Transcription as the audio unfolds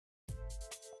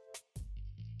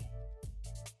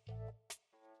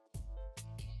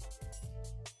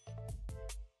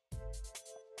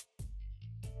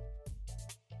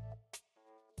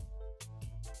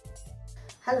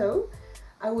Hello,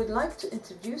 I would like to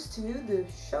introduce to you the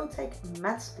Showtech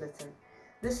Mat Splitter.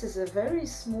 This is a very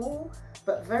small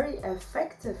but very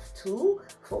effective tool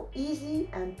for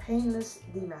easy and painless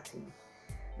dematting.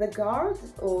 The guard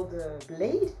or the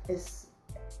blade is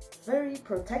very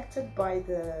protected by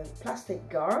the plastic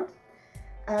guard,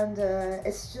 and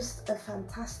it's just a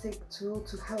fantastic tool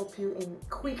to help you in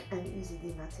quick and easy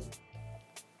dematting.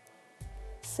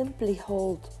 Simply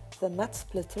hold the mat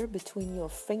splitter between your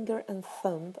finger and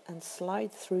thumb and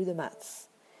slide through the mats.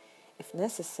 If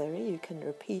necessary, you can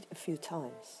repeat a few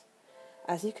times.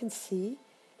 As you can see,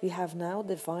 we have now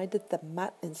divided the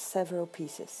mat in several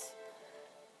pieces.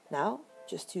 Now,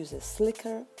 just use a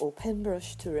slicker or pen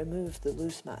brush to remove the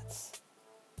loose mats.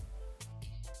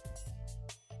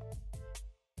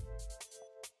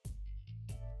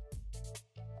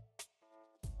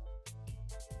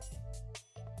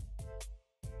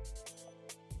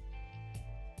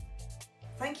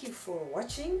 Thank you for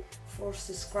watching. For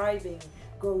subscribing,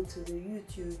 go to the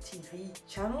YouTube TV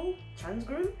channel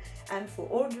Transgroom, and for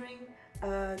ordering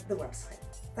the website.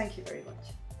 Thank you very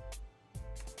much.